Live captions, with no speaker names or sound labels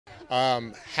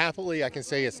Happily, I can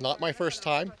say it's not my first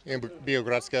time in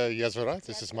Biogradska jezera.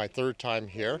 This is my third time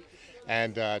here.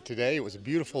 And today it was a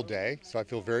beautiful day, so I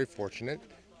feel very fortunate.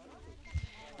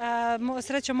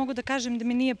 Srećom mogu da kažem da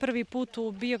mi nije prvi put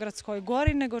u Biogradskoj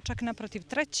gori, nego čak naprotiv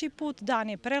treći put. Dan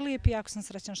je prelijep i jako sam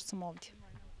srećan što sam ovdje.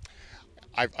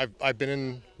 I've been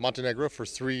in Montenegro for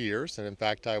 3 years, and in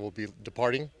fact I will be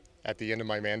departing at the end of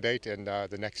my mandate in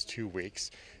the next 2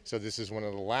 weeks. So this is one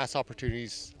of the last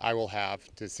opportunities I will have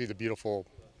to see the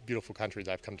beautiful country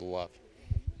that I've come to love.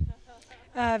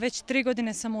 Već 3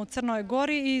 godine sam u Crnoj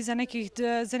Gori i za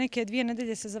neke 2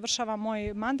 nedelje se završava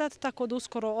moj mandat, tako da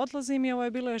uskoro odlazim i ovo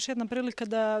je bila još jedna prilika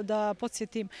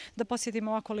da posjetim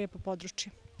ovako lijepo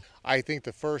područje. I think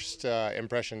the first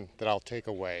impression that I'll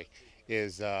take away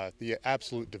is the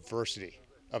absolute diversity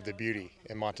of the beauty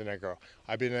in Montenegro.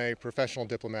 I've been a professional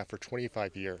diplomat for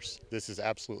 25 years. This is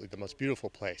absolutely the most beautiful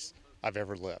place I've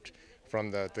ever lived.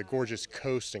 From the gorgeous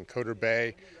coast in Kotor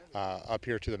Bay up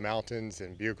here to the mountains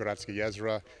in Biogradska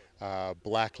jezera,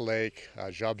 Black Lake,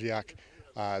 Žabljak.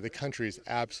 The country is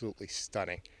absolutely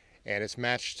stunning, and it's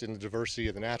matched in the diversity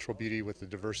of the natural beauty with the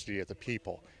diversity of the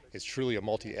people. It's truly a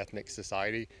multi-ethnic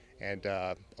society, and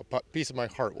a piece of my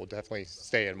heart will definitely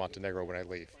stay in Montenegro when I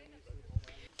leave.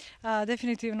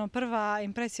 Definitivno prva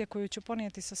impresija koju ću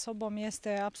ponijeti sa sobom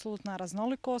jeste apsolutna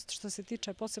raznolikost što se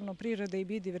tiče posebno prirode i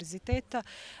biodiverziteta.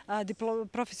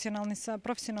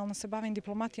 Profesionalno se bavim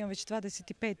diplomatijom već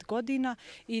 25 godina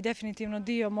i definitivno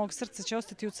dio mog srca će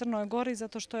ostati u Crnoj Gori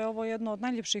zato što je ovo jedno od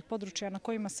najljepših područja na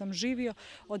kojima sam živio,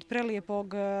 od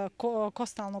prelijepog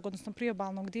kostalnog, odnosno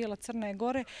priobalnog dijela Crne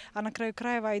Gore, a na kraju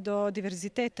krajeva i do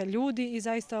diverziteta ljudi i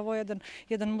zaista ovo je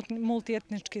jedan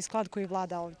multietnički sklad koji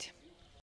vlada ovdje.